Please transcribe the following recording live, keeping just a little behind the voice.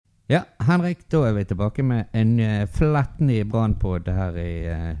Ja, Henrik, da vi tilbake med en flettende brannpodd her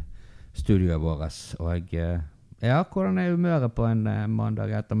i studioet vårt. Og ja, hvordan humøret på en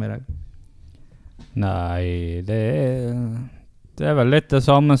mandag ettermiddag? Nei, det vel litt det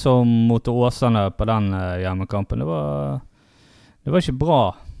samme som mot Åsane på den hjemmekampen. Det var ikke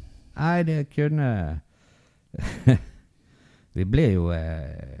bra. Nei, det kunne... vi ble jo...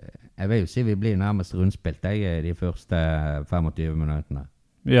 jeg vil jo si vi blir nærmest rundspilt de første 25 minuttene.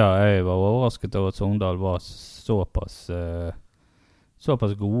 Ja, jeg var overrasket over at Sogndal var såpass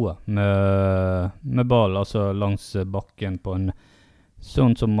gode med ball, altså langs bakken på en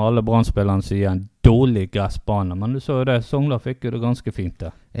sånn som alle brannspillerne sier, en dårlig gressbane. Men du så jo det, Sogndal fikk jo det ganske fint der.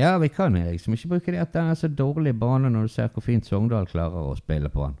 Ja, vi kan liksom ikke bruke det at den så dårlig bane når du ser hvor fint Sogndal klarer å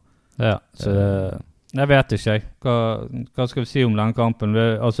spille på den. Ja, så jeg vet ikke. Hva skal vi si om den kampen?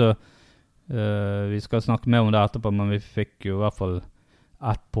 Vi skal snakke mer om det etterpå, men vi fikk jo i hvert fall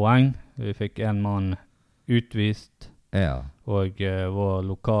 1 poeng. Vi fikk en mann utvist. Ja. Og vår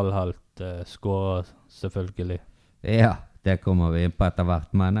lokalhelt skårer selvfølgelig. Ja, det kommer vi inn på etter hvert,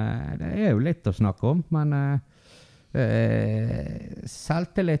 men det jo litt å snakke om. Men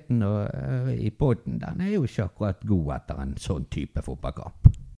selvtilliten i podden, den jo ikke akkurat god etter en sånn type fotballkamp.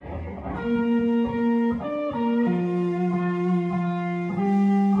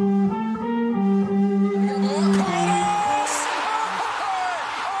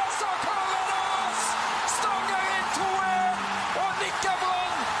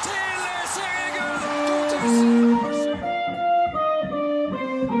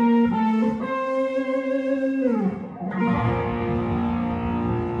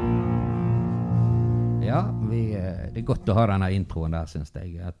 Det godt å ha denne introen der, synes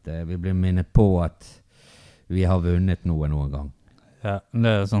jeg. At vi blir minnet på at vi har vunnet noen gang. Ja,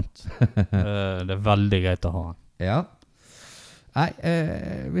 det sant. Det veldig greit å ha. Ja. Nei,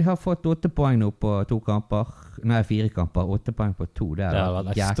 vi har fått 8 poeng nå på 2 kamper. Nei, 4 kamper. 8 poeng på 2. Det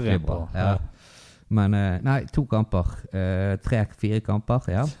vært jæklig bra. Ja. Men, nei, 2 kamper. 3-4 kamper,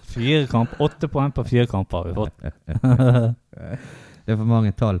 ja. 4 kamper. 8 poeng på 4 kamper har vi fått. Det for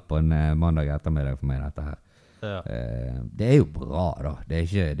mange tall på en mandag ettermiddag for meg, dette her. Ja. Det jo bra da, det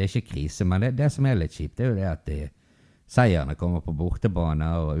ikke krise, men det som litt kjipt, det jo det at seierne kommer på bortebane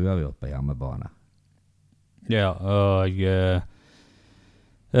og uavgjort på hjemmebane. Ja, og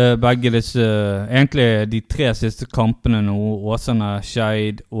begge disse, egentlig de 3 siste kampene nå, Åsane,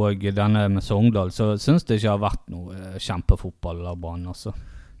 Skeid og denne med Sogndal, så synes det ikke har vært noe kjempefotball av banen altså.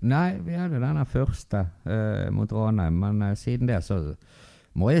 Nei, vi hadde denne første mot Ranheim, men siden det så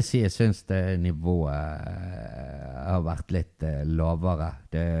må jeg si, jeg synes det nivået har vært litt lavere.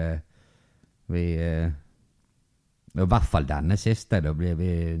 I hvert fall denne siste, når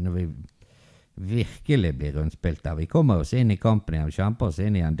vi virkelig blir rundspilt der. Vi kommer oss inn i kampen igjen, vi kjemper oss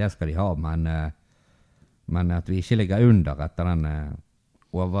inn igjen, det skal de ha, men at vi ikke ligger under etter den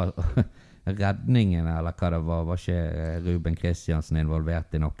redningen, eller hva det var ikke Ruben Kristiansen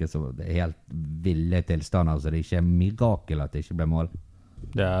involvert i noe, så det helt ville tilstander, så det ikke mirakel at det ikke ble mål.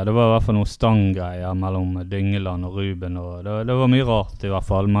 Ja, det var i hvert fall noen stanggreier mellom Dyngeland og Ruben, og det var mye rart i hvert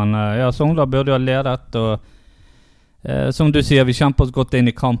fall, men ja, Sogndal burde jo ha ledet, og som du sier, vi kjemper oss godt inn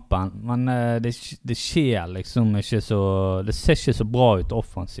i kampen, men det skjer liksom ikke så, det ser ikke så bra ut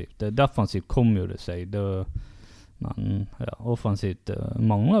offensivt. Defensivt kommer jo det seg, men ja, offensivt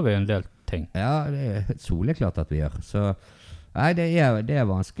mangler vi en del ting. Ja, det soleklart at vi gjør, så nei, det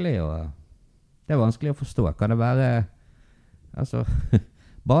vanskelig å forstå. Kan det være, altså...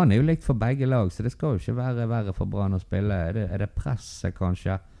 Banen jo likt for begge lag, så det skal jo ikke være verre for Brann å spille. Det presset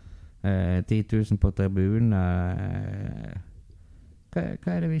kanskje? 10 000 på tribunen?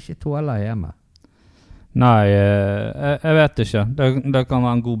 Hva det vi ikke tåler hjemme? Nei, jeg vet ikke. Det kan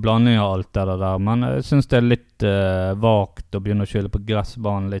være en god blanding av alt det der, men jeg synes det litt vagt å begynne å skylde på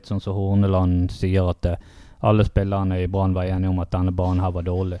gressbanen, litt sånn som Horneland sier at alle spillerne i Brann var enige om at denne banen her var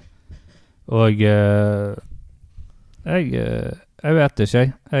dårlig. Og jeg vet ikke,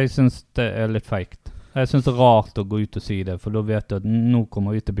 jeg synes det litt feigt. Jeg synes det rart å gå ut og si det, for da vet du at nå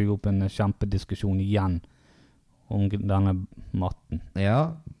kommer vi til å bygge opp en kjempediskusjon igjen om denne matten.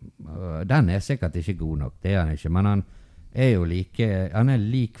 Ja, den sikkert ikke god nok, det han ikke, men han jo han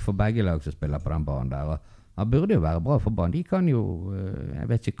lik for begge lag som spiller på den banen der, og han burde jo være bra for banen. De kan jo, jeg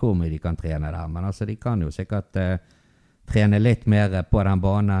vet ikke hvor mye de kan trene der, men altså de kan jo sikkert trene litt mer på den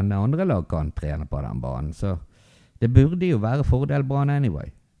banen enn andre lag kan trene på den banen, så det burde jo være fordel Brann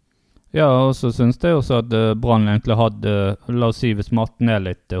anyway. Ja, og så synes jeg også at Brann egentlig hadde, la oss si hvis matten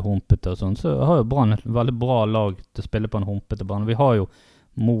litt humpete og sånn, så har jo Brann et veldig bra lag til å spille på en humpete bane. Vi har jo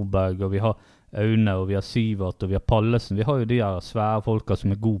Moberg, og vi har Aune, og vi har Sivert, og vi har Pallesen. Vi har jo de her svære folka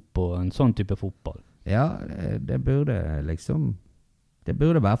som god på en sånn type fotball. Ja, det burde liksom... Det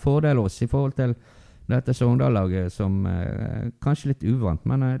burde være fordel oss i forhold til dette Sogndal-laget som kanskje litt uvant,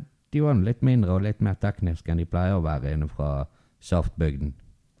 men de var litt mindre og litt mer tekniske enn de pleier å være innenfra Saftbygden.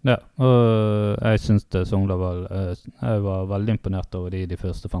 Ja, og jeg synes det Sogndal jeg var veldig imponert over de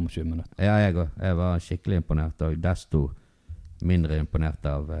første 25 minutter. Ja, jeg var skikkelig imponert, og desto mindre imponert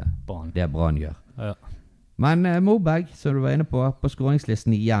av det Brann gjør. Ja. Men Moberg, som du var inne på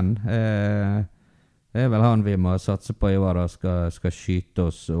skåringslisten igjen, det vel han vi må satse på i år da, skal skyte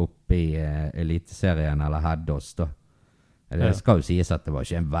oss opp i eliteserien, eller heade oss da. Det skal jo sies at det var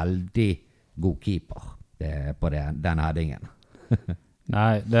ikke en veldig god keeper på den headingen.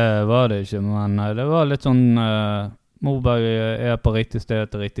 Nei, det var det ikke, men det var litt sånn Moberg på riktig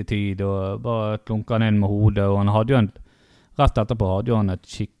sted til riktig tid, og bare klunket han inn med hodet, og han hadde jo rett etterpå hadde han et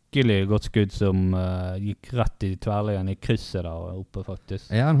skikkelig godt skudd som gikk rett i tverrliggen i krysset der oppe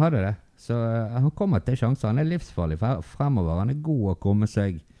faktisk. Ja, han hadde det, så han kommer til sjanser, han livsfarlig fremover, han god å komme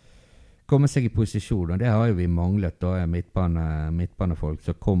seg i posisjon, og det har jo vi manglet da, midtbanefolk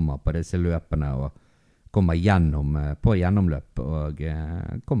som kommer på disse løpene og kommer på gjennomløp og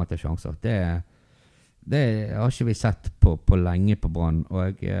kommer til sjanser. Det har ikke vi sett på lenge på Brann,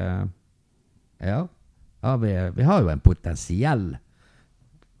 og ja, vi har jo en potensiell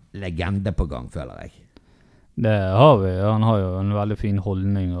legende på gang, føler jeg. Det har vi. Han har jo en veldig fin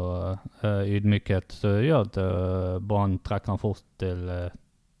holdning og ydmykhet, så gjør at Brann trekker han fort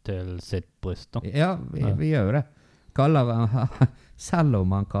til sitt bryst. Da. Ja, vi gjør jo det. Selv om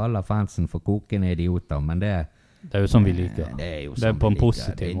man kaller fansen for kokende idioter, men det er jo sånn vi liker. Det er jo sånn på en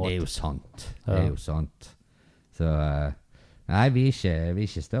positiv måte. Det er jo sant. Det er jo sant. Så nei, vi er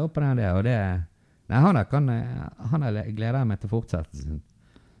ikke større på den der, og det nei, han gleder meg til fortsettelsen.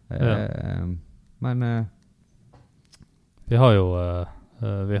 Men vi har jo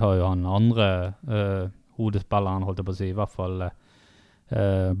han andre hodespilleren, holdt jeg på å si, i hvert fall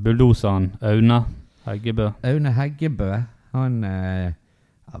bulldoseren Aune Heggebø, han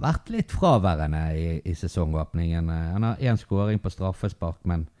har vært litt fraværende i sesongåpningen. Han har en scoring på straffespark,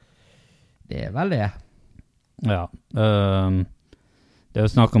 men det er vel det. Ja, det er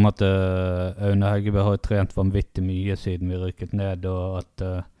jo snakk om at Aune Heggebø har trent vanvittig mye siden vi rykket ned, og at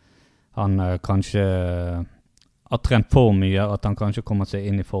han kanskje har trent for mye, at han kanskje kommer seg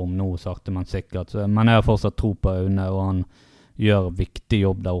inn i form nå, sakte men sikkert. Men jeg har fortsatt tro på Aune, og han gjør viktig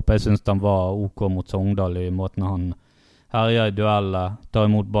jobb der oppe. Jeg synes han var ok mot Sogndal i måten han herjer i dueller, tar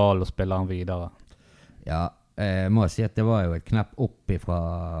imot ball og spiller han videre. Ja, jeg må si at det var jo et knapp opp ifra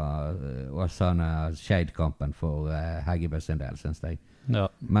Åsane Skeid-kampen for Heggebø sin del, synes jeg. Ja.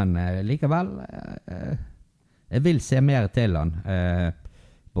 Men likevel, jeg vil se mer til han.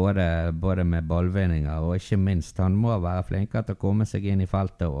 Både med ballvinninger, og ikke minst, han må være flinkere til å komme seg inn i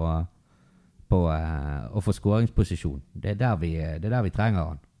feltet og få skåringsposisjon. Det er der vi trenger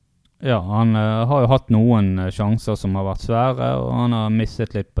han. Ja, han har jo hatt noen sjanser som har vært svære, og han har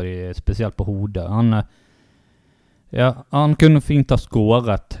misset litt på de, spesielt på hodet. Han kunne fint ha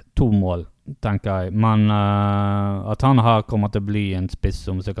skåret 2 mål, tenker jeg. Men at han her kommer til å bli en spiss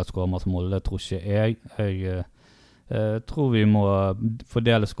som sikkert skårer masse mål, det tror ikke jeg. Jeg tror vi må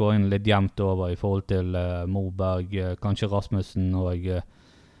fordele skåringen litt jevnt over i forhold til Moberg, kanskje Rasmussen og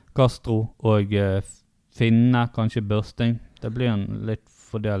Castro og Finne, kanskje Børsting. Det blir en litt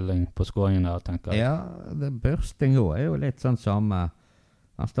fordeling på skåringen der, tenker jeg. Ja, Børsting også er jo litt sånn samme.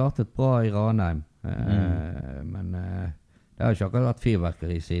 Han startet bra i Ranheim, men det har ikke akkurat vært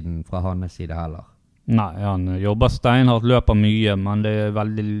fyrverkeri siden fra hans side heller. Nei, han jobber steinhardt, løper mye, men det er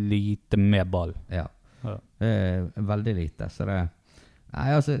veldig lite med ball. Ja, det er veldig lite, så det... Nei,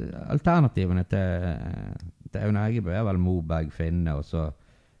 altså, alternativene til Aune Heggebø er vel Moberg, Finne, og så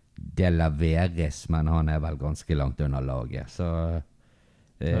Delaveres, men han er vel ganske langt under laget. Så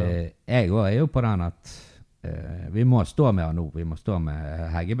jeg er jo på den at vi må stå med han nå. Vi må stå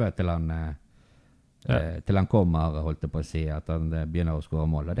med Heggebø til han kommer, holdt jeg på å si, at han begynner å skåre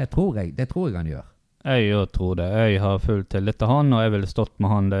mål. Og det tror jeg han gjør. Jeg tror det. Jeg har fulgt tillit til han, og jeg ville stått med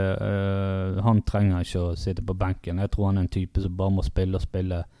han. Han trenger ikke å sitte på benken. Jeg tror han er en type som bare må spille,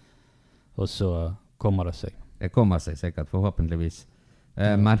 og så kommer det seg. Det kommer seg sikkert, forhåpentligvis.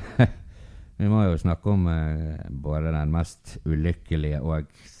 Men vi må jo snakke om både den mest ulykkelige og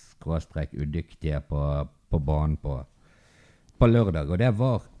skråstrek udyktige på banen på lørdag, og det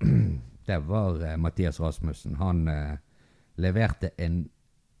var Mathias Rasmussen. Han leverte en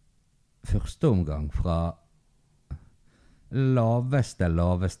første omgang fra laveste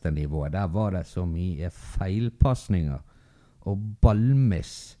nivå. Der var det så mye feilpassninger og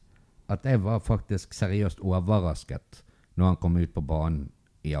ballmiss at jeg var faktisk seriøst overrasket når han kom ut på banen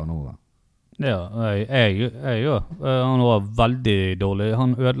i januar. Ja, jeg jo. Han var veldig dårlig.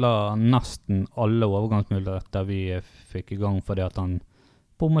 Han ødela nesten alle overgangsmuligheter vi fikk i gang fordi at han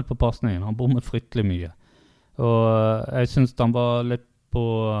bommet på passningen. Han bommet fryktelig mye. Og jeg synes han var litt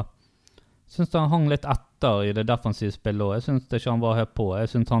synes han hang litt etter i det defensive spillet også. Jeg synes ikke han var her på. Jeg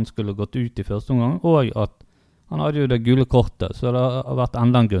synes han skulle gått ut i første omgang, og at han hadde jo det gule kortet, så det har vært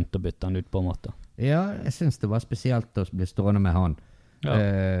enda en grunn til å bytte han ut på en måte. Ja, jeg synes det var spesielt å bli stående med han. Ja.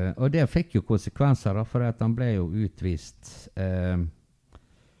 Og det fikk jo konsekvenser da, for at han ble jo utvist.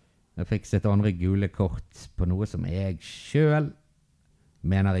 Jeg fikk sitt andre gule kort på noe som jeg selv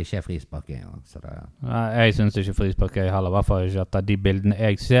mener ikke frispark engang. Jeg synes ikke frispark heller, i hvert fall ikke etter de bildene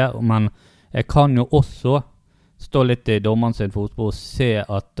jeg ser, men jeg kan jo også stå litt i dommeren sin fotspor og se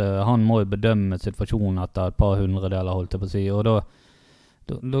at han må jo bedømme situasjonen etter et par hundredeler, holdt jeg på å si, og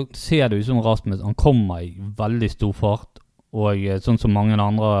da ser det ut som Rasmus, han kommer i veldig stor fart, og sånn som mange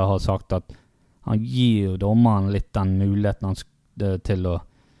andre har sagt, at han gir jo dommeren litt den muligheten til å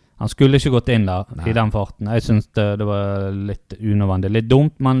han skulle ikke gått inn der i den farten. Jeg synes det var litt unødvendig, litt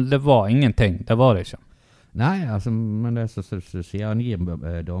dumt, men det var ingenting. Det var det ikke. Nei, altså, men det er så sier han gir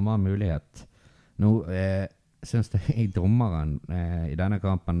dommeren mulighet. Nå synes jeg dommeren i denne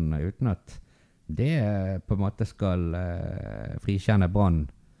kampen uten at det på en måte skal frikjenne Brann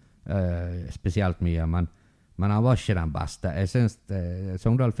spesielt mye, men han var ikke den beste. Jeg synes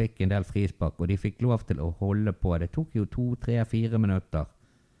Sogndal fikk en del frispark, og de fikk lov til å holde på. Det tok jo 2, 3, 4 minutter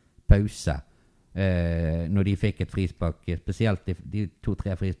pause når de fikk et frispark, spesielt de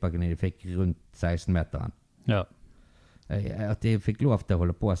 2-3 frisparkene de fikk rundt 16-meteren. Ja. At de fikk lov til å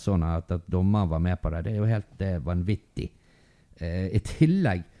holde på sånn at dommeren var med på det, det er jo helt vanvittig. I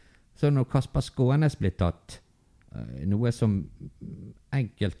tillegg, så når Kasper Skånes blir tatt, noe som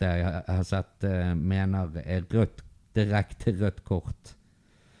enkelte har sett mener er direkte rødt kort,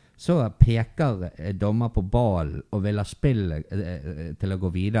 så peker dommer på ballen og vil ha spill til å gå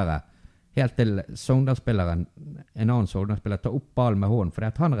videre. Helt til Sogndalsspilleren, en annen Sogndalsspiller, tar opp ballen med hånden, for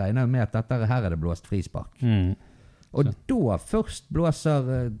han regner med at dette her er det blåst frispark. Og da først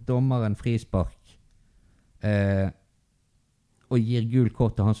blåser dommeren frispark og gir gul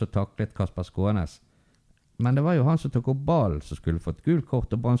kort til han som taklet Kasper Skånes. Men det var jo han som tok opp ballen som skulle fått gul kort,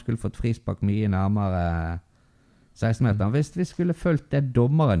 og Brann skulle fått frispark mye nærmere 16-meteren, hvis vi skulle følt det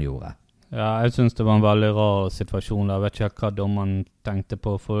dommeren gjorde. Ja, jeg synes det var en veldig rar situasjon. Jeg vet ikke hva dommeren tenkte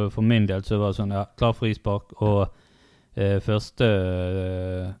på. For min del så var det sånn, ja, klar frispark, og første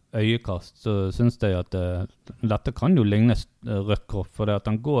øyekast, så synes jeg at dette kan jo ligne rødt kort, for det at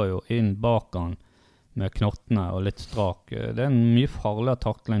han går jo inn bak han med knottene og litt strak. Det er en mye farligere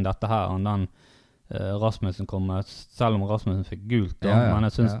takling dette her enn den Rasmussen kommer, selv om Rasmussen fikk gult da, men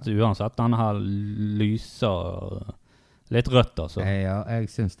jeg synes uansett denne her lyser litt rødt altså. Ja, jeg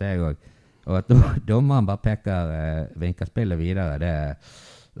synes det jeg også. Og at dommeren bare peker vinkerspillet videre,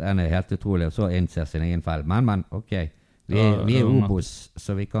 den er helt utrolig, og så innser sin egen feil. Men ok, vi er obos,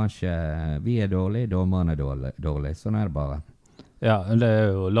 så vi er dårlige, dommeren er dårlig, sånn er det bare. Ja, det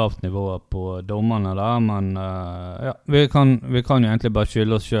er jo lavt nivå på dommerne der, men ja, vi kan jo egentlig bare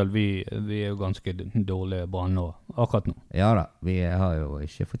skylde oss selv. Vi er jo ganske dårlige Brann nå, akkurat nå. Ja da, vi har jo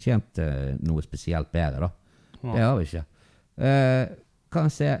ikke fortjent noe spesielt bedre da. Ja. Det har vi ikke. Kan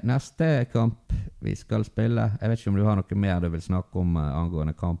se neste kamp vi skal spille. Jeg vet ikke om du har noe mer du vil snakke om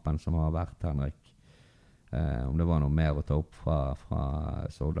angående kampen som har vært, Henrik. Om det var noe mer å ta opp fra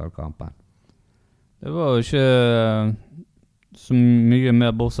Sogndal-kampen. Det var jo ikke så mye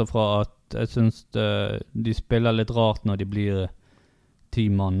mer bortsett fra at jeg synes de spiller litt rart når de blir 10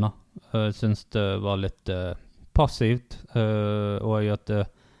 mann. Jeg synes det var litt passivt, og at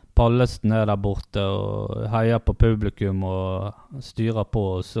Pallesen er der borte og heier på publikum og styrer på,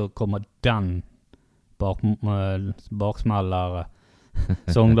 og så kommer den baksmell der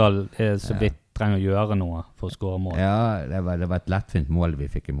Sogndal så vidt trenger å gjøre noe for å skåre mål. Ja, det var et lettfint mål vi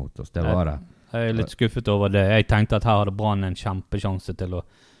fikk imot oss, det var det. Jeg er litt skuffet over det. Jeg tenkte at her hadde Brann en kjempesjanse til å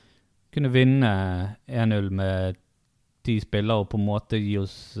kunne vinne 1-0 med 10 spillere og på en måte gi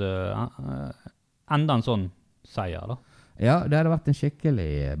oss enda en sånn seier da. Ja, det hadde vært en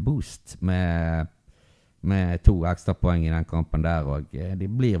skikkelig boost med 2 ekstra poeng i den kampen der, og de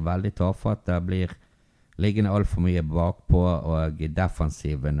blir veldig tafatte, blir liggende alt for mye bakpå og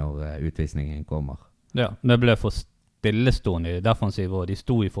defensive når utvisningen kommer. Ja, det ble for stillestående i defensiv, og de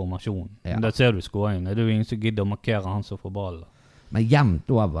sto i formasjon. Ja. Det ser du i skåringen. Det er jo ingen som gidder å markere han som får ballen. Men jevnt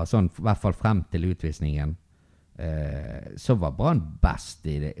over, sånn, i hvert fall frem til utvisningen, så var Brann best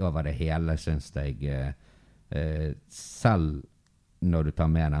over det hele, synes jeg. Selv når du tar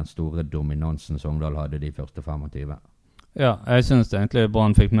med den store dominansen Sogndal hadde de første 25. Ja, jeg synes egentlig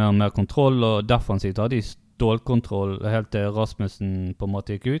Brann fikk mer og mer kontroll, og defensivt hadde de stålkontroll helt til Rasmussen på en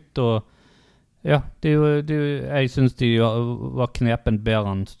måte gikk ut, og ja, jeg synes de var knepen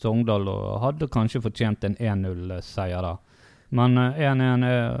bedre enn Sogndal, og hadde kanskje fortjent en 1-0-seier da. Men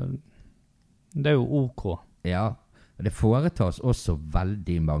 1-1 det jo ok. Ja, det foretas også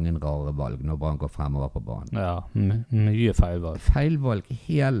veldig mange rare valg når Brann går fremover på banen. Ja, mye feilvalg. Feilvalg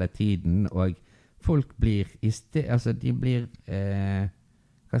hele tiden, og folk blir de blir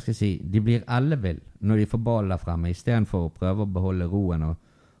hva skal jeg si, de blir ellevill når de får ballen der fremme, i stedet for å prøve å beholde roen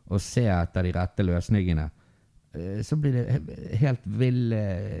og se etter de rette løsningene. Så blir det helt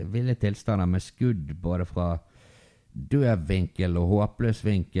ville tilstander med skudd både fra død vinkel og håpløs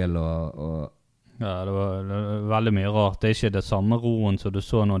vinkel Ja, det var veldig mye rart. Det ikke det samme roen som du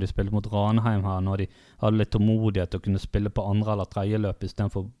så når de spilte mot Ranheim her, når de hadde litt tålmodighet og kunne spille på andre eller tredje løp i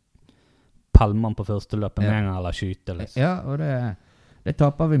stedet for pelman på første løpet med en gang eller skyte. Liksom. Ja, og det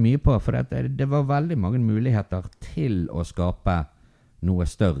taper vi mye på, for det var veldig mange muligheter til å skape noe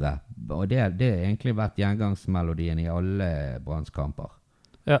større. Og det har egentlig vært gjengangsmelodien i alle Brannskamper.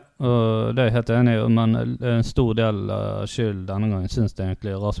 Ja, og det helt enig i, men en stor del av skyld denne gangen synes jeg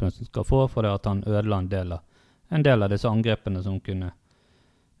egentlig Rasmussen skal få, for det at han ødela en del av disse angrepene som kunne...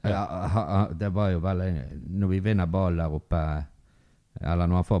 Ja, det var jo vel... Når vi vinner ball der oppe, eller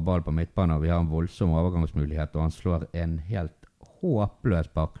når han får ball på midtbanen, og vi har en voldsom overgangsmulighet, og han slår en helt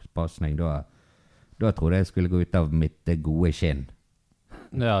håpløs passning, da tror jeg skulle gå ut av mitt gode skinn.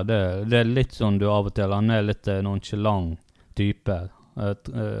 Ja, det litt sånn du av og til, han litt nonchalant type,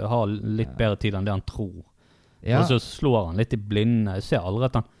 har litt bedre tid enn det han tror. Ja. Og så slår han litt i blinde. Jeg ser aldri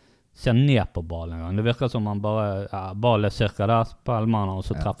at han ser ned på ballen en gang. Det virker som han bare, ballen cirka der, spiller man, og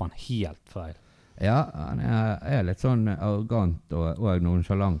så treffer han helt feil. Ja, han litt sånn arrogant og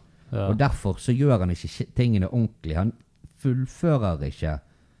nonchalant. Ja. Og derfor så gjør han ikke tingene ordentlig. Han fullfører ikke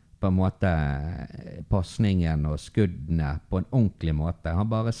på en måte passningen og skuddene på en ordentlig måte. Han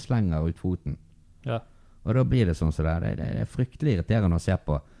bare slenger ut foten. Ja. Og da blir det sånn som det. Det fryktelig irriterende å se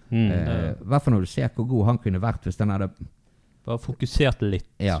på. Hvertfall når du ser hvor god han kunne vært hvis han hadde bare fokusert litt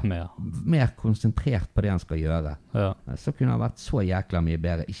mer. Mer konsentrert på det han skal gjøre. Ja. Så kunne han vært så jækla mye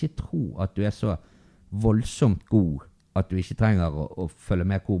bedre. Ikke tro at du så voldsomt god at du ikke trenger å følge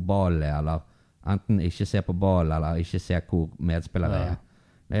med hvor ballen eller enten ikke se på ballen eller ikke se hvor medspillere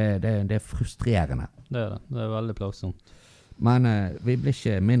Det frustrerende. Det det veldig plagsomt. Men vi blir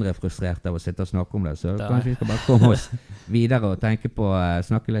ikke mindre frustrert av å sitte og snakke om det, så kanskje vi skal bare komme oss videre og tenke på,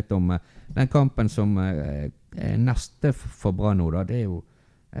 snakke litt om den kampen som neste for Brann nå da. Det jo,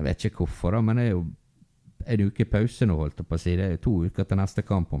 jeg vet ikke hvorfor da, men det jo en uke pause nå, holdt jeg på å si. Det 2 uker til neste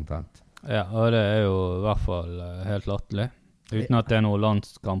kamp omtrent. Ja, og det jo i hvert fall helt latterlig. Uten at det noen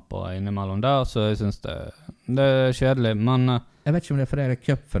landskamper innimellom der, så jeg synes det kjedelig, men... Jeg vet ikke om det fordi det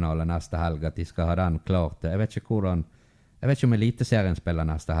cupfinale neste helg, at de skal ha den klart. Jeg vet ikke om Eliteserien spiller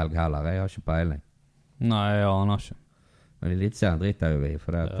neste helg heller, jeg har ikke peiling. Nei, jeg aner ikke. Men Eliteserien driter jo vi,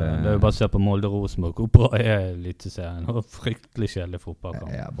 for det jo bare å se på Molde Rosenborg, hvor bra Eliteserien, og fryktelig kjedelig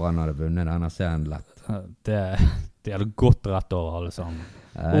fotballkamp. Ja, Brann hadde vunnet denne serien lett. Det hadde gått rett over alle sammen.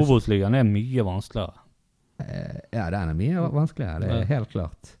 Obos-ligaen mye vanskeligere. Ja, den mye vanskeligere, det helt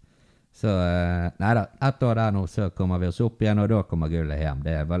klart. Så, neida, 1 år der nå, så kommer vi oss opp igjen, og da kommer gullet hjem.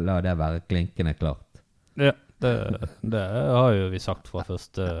 La det være klinkende klart. Ja. Det har jo vi sagt fra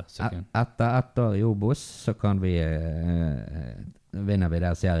første sekund. Etter 1 år i Obos, så kan vi vinner vi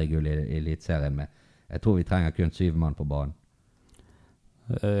der seriegull i Eliteserien med. Jeg tror vi trenger kun 7 mann på banen.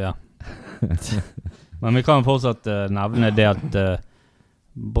 Ja. Men vi kan fortsatt nevne det at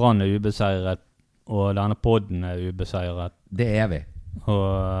Brann ubeseiret, og denne podden ubeseiret. Det vi.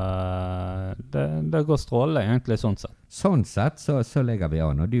 Og det går strålende egentlig sånn sett. Sånn sett så legger vi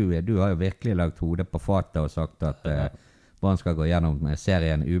an, og du har jo virkelig lagt hodet på fatet og sagt at Brann skal gå gjennom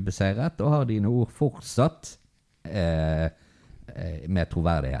serien ubeseiret, og har dine ord fortsatt med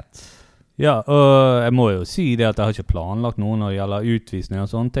troverdighet. Ja, og jeg må jo si det at jeg har ikke planlagt noe når det gjelder utvisning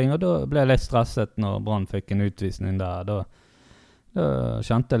og sånne ting, og da ble jeg litt stresset når Brann fikk en utvisning der. Da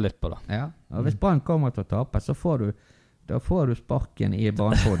kjente jeg litt på det. Ja, og hvis Brann kommer til å tape, så får du sparken i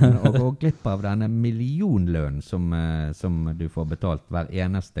Brannpodden og går glipp av denne millionlønnen som du får betalt hver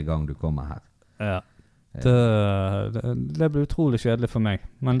eneste gang du kommer her. Ja, det blir utrolig kjedelig for meg.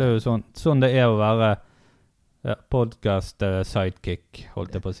 Men det jo sånn det å være podcast sidekick,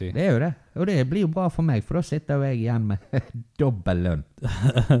 holdt jeg på å si. Det jo det, og det blir jo bra for meg, for da sitter jo jeg igjen med dobbel lønn.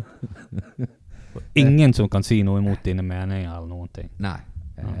 Ingen som kan si noe imot dine meninger eller noen ting. Nei,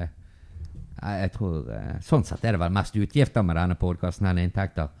 Jeg tror, sånn sett det vel mest utgifter med denne podcasten enn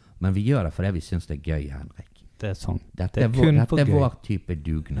inntekter. Men vi gjør det fordi vi synes det gøy, Henrik. Det sånn. Dette er vår type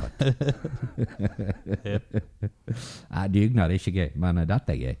dugnad. Nei, dugnad er ikke gøy, men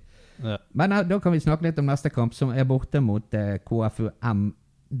dette er gøy. Ja. Men da kan vi snakke litt om neste kamp, som er borte mot KFUM,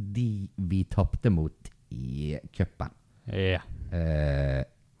 de vi tappte mot i cupen. Ja.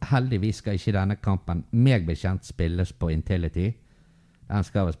 Heldigvis skal ikke denne kampen meg bekjent spilles på Intility. Den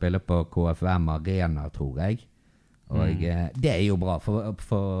skal vi spille på KFUM Arena, tror jeg. Og det er jo bra, for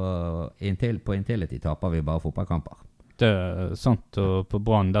på Intility taper vi bare fotballkamper. Det er sant, og på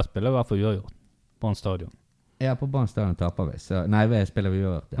Brann, der spiller vi i hvert fall uavgjort. Brann stadion. Ja, på Brann stadion taper vi. Så, nei, vi spiller vi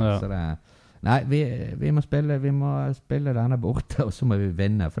uavgjort. Ja. Så det, nei, vi må spille denne borte, og så må vi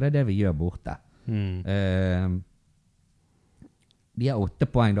vinne, for det er det vi gjør borte. De har 8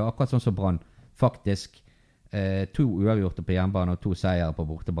 poeng da, akkurat sånn som Brann. Faktisk 2 uavgjorte på hjemmebane og 2 seier på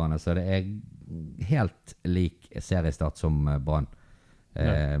bortebane, så det er helt lik seriestart som Brann.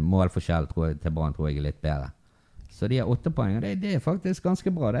 Målforskjell til Brann tror jeg er litt bedre. Så de har 8 poeng, og det er faktisk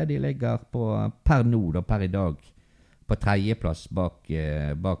ganske bra. De ligger på, per nå da, per i dag, på 3. plass bak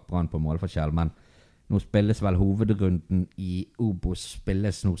Brann på målforskjell, men nå spilles vel hovedrunden i Obos,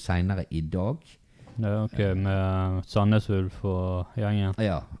 spilles nå senere i dag. Ja, ok, med Sandnes Ulf og gjengen.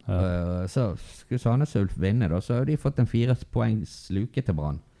 Ja, så skulle Sandnes Ulf vinne da, så har de fått en 4 poengs luke til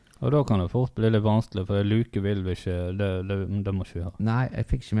Brann. Og da kan det fort bli litt vanskelig, for luke vil vi ikke, det må ikke vi ha. Nei, jeg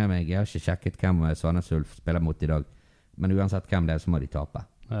fikk ikke med meg, jeg har ikke sjekket hvem Sandnes Ulf spiller mot i dag, men uansett hvem det er, så må de tape.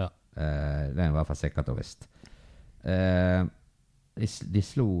 Ja. Det er i hvert fall sikkert og visst. De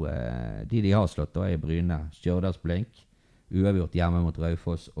slo, de har slått da i Bryne, Stjørdals Blink, uavgjort hjemme mot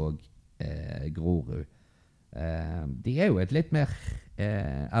Raufoss og Grorud. De er jo et litt mer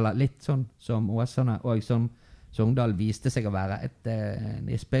eller litt sånn som Åsane og som Sogndal viste seg å være et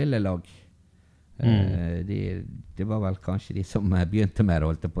spillelag. Det var vel kanskje de som begynte med det,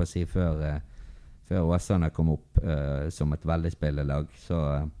 holdt jeg på å si, før Åsane kom opp som et veldig spillelag. Så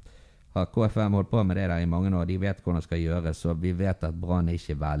har KFM holdt på med det der i mange år. De vet hvordan det skal gjøres, så vi vet at Brann er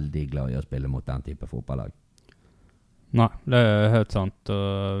ikke veldig glad i å spille mot den type fotballag. Nei, det er helt sant,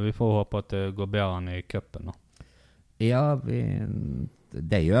 og vi får håpe at det går bedre enn i cupen da. Ja,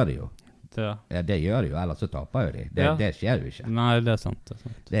 det gjør det jo. Ja, det gjør det jo, ellers så taper jo de. Det skjer jo ikke. Nei, det er sant.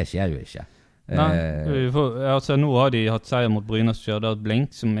 Det skjer jo ikke. Nei, altså nå har de hatt seier mot Bryne og Stjørdals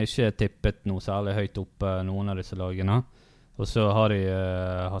Blink, som ikke er tippet noe særlig høyt oppe noen av disse lagene. Og så har de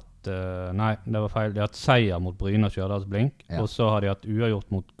hatt, nei, det var feil, de har hatt seier mot Bryne og Stjørdals Blink, og så har de hatt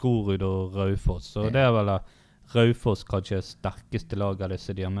uavgjort mot Grorud og Raufoss, så det er vel Raufoss kanskje sterkeste lag av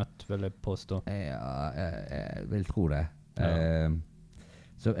disse de har møtt, vil jeg påstå. Ja, jeg vil tro det. Ja.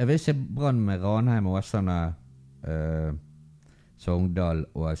 Så jeg vil ikke Brann med Ranheim, Åsane, Sogndal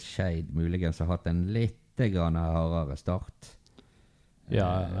og Skeid muligens har hatt en litt hardere start.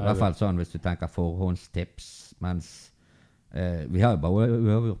 Ja, i hvert fall sånn hvis du tenker forhåndstips, mens vi har jo bare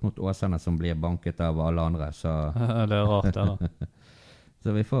uavgjort mot Åsane som blir banket av alle andre, så det er rart det da.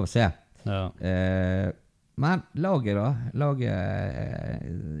 Så vi får se. Ja. Men laget da,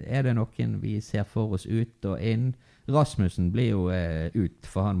 er det noen vi ser for oss ut og inn? Rasmussen blir jo ut,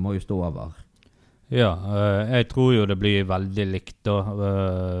 for han må jo stå over. Ja, jeg tror jo det blir veldig likt da,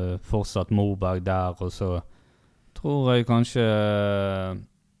 fortsatt Moberg der, og så tror jeg kanskje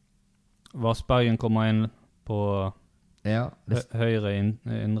Vassbergen kommer inn på høyre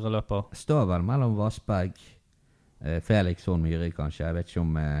indreløper. Står vel mellom Vassberg, Felix Horn Myhre kanskje, jeg vet ikke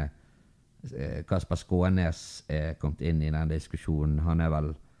om Kasper Skånes er kommet inn i den diskusjonen. Han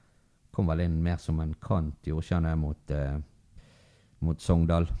kom vel inn mer som en kant, gjorde ikke han mot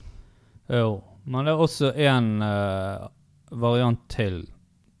Sogndal. Jo, men det er også en variant til,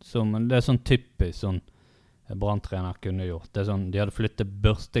 det er sånn typisk sånn Brann-trener kunne gjort. Det er sånn, de hadde flyttet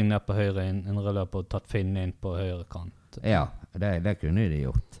Børsting ned på høyre indreløp og tatt Finn inn på høyre kant. Ja, det kunne de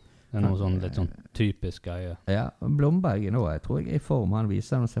gjort. Det er noe sånn litt sånn typisk greie. Ja, Blomberg nå, jeg tror jeg er i form. Han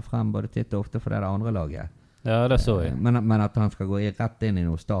viser han seg frem både titt og ofte for det andre laget. Ja, det så jeg. Men at han skal gå rett inn i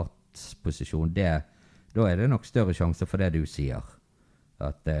noen startposisjon, da er det nok større sjanse for det du sier.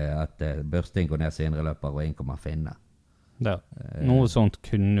 At Børsting går ned sin indreløper og inn kommer finne. Ja, noe sånt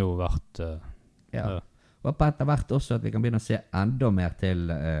kunne jo vært... ja. Og på etter hvert også at vi kan begynne å se enda mer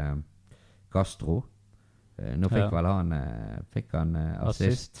til Castro. Nå fikk vel han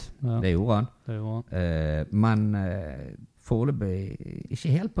assist. Ja. Det gjorde han. Men foreløpig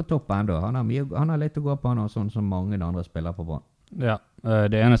ikke helt på topp enda. Han har litt å gå på, han og sånn som mange andre spiller på Brann. Ja,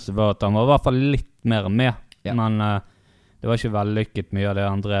 det eneste var at han var i hvert fall litt mer med. Ja. Men det var ikke vellykket mye av det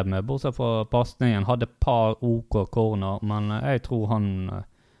han drev med. Bortsett fra passningen hadde et par OK corner, men jeg tror han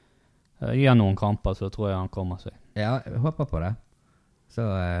Gi han noen kamper, så tror jeg han kommer seg. Ja, jeg håper på det. Så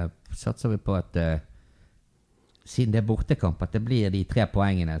satser vi på at siden det bortekamp, at det blir de 3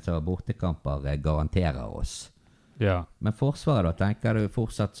 poengene som bortekamper garanterer oss. Ja. Men forsvaret da, tenker du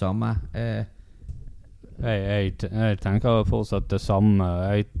fortsatt samme? Jeg tenker fortsatt det samme.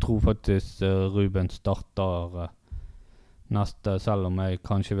 Jeg tror faktisk Ruben starter neste, selv om jeg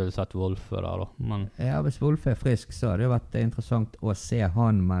kanskje ville sett Wolfe der da. Men ja, hvis Wolfe frisk, så hadde det vært interessant å se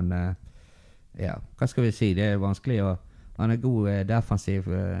han, men ja, hva skal vi si? Det vanskelig å... Han god defensiv,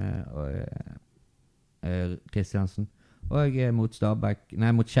 Kristiansen. Og mot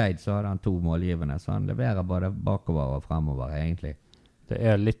mot Skeid så hadde han 2 målgivende, så han leverer både bakover og fremover, egentlig.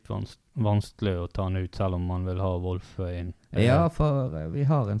 Det litt vanskelig å ta han ut, selv om man vil ha Wolfe inn. Ja, for vi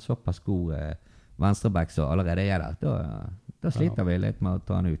har en såpass god venstreback som allerede der. Da sliter vi litt med å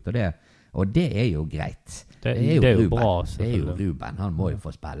ta han ut, og det jo greit. Det jo jo Ruben. Bra, det jo Ruben. Han må jo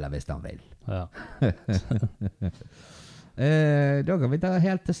få spille hvis han vil. Ja. Da kan vi ta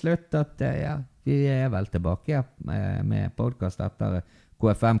helt til slutt at vi vel tilbake med podcast etter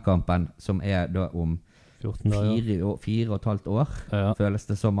KFM-kampen, som da om 4,5 år. Ja. Føles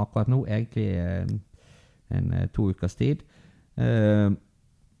det som akkurat nå, egentlig en 2 ukers tid.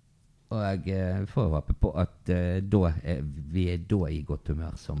 Og jeg får håpe på at vi da i godt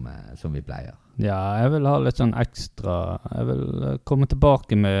humør som vi pleier. Ja, jeg vil ha litt sånn ekstra. Jeg vil komme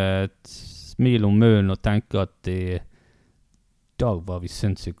tilbake med et smil om munnen og tenke at i dag var vi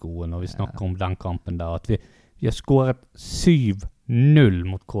sinnssykt gode når vi snakker om den kampen der. At vi har skåret 7-0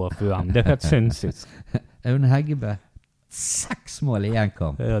 mot KFUM. Det helt sinnssykt. Aune Heggebø, 6 mål i en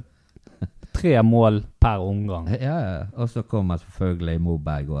kamp. 3 mål per omgang. Ja, og så kommer selvfølgelig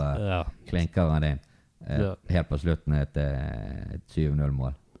Moberg og klinker han inn. Helt på slutten et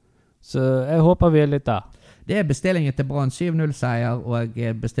 7-0-mål. Så jeg håper vi litt der. Det bestillingen til Brann 7-0-seier, og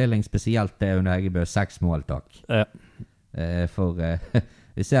bestilling spesielt til Aune Heggebø 6 mål, takk. Ja. For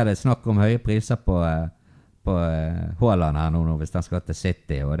vi ser det snakk om høye priser på Haaland her nå, hvis han skal til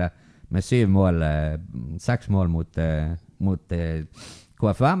City, og det med 7 mål, 6 mål mot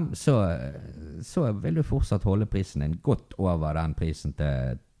KFM, så vil du fortsatt holde prisen din godt over den prisen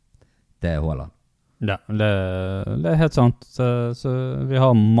til Haaland. Ja, det helt sant. Så vi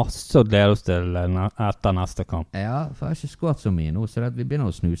har masse å glede oss til etter neste kamp. Ja, for jeg har ikke skåret så mye nå, så vi begynner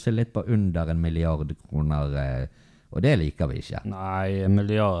å snuse litt på under 1 milliard kroner, og det liker vi ikke. Nei, 1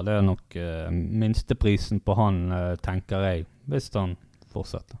 milliard, det nok minsteprisen på han, tenker jeg, hvis han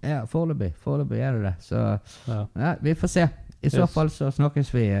fortsetter. Ja, foreløpig det. Så ja, vi får se. I så fall så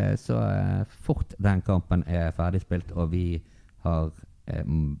snakkes vi så fort den kampen ferdigspilt, og vi har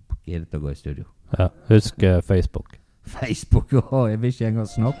giddet å gå i studio. Ja, husk Facebook. Facebook, jeg vil ikke engang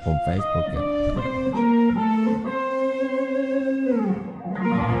snakke om Facebook.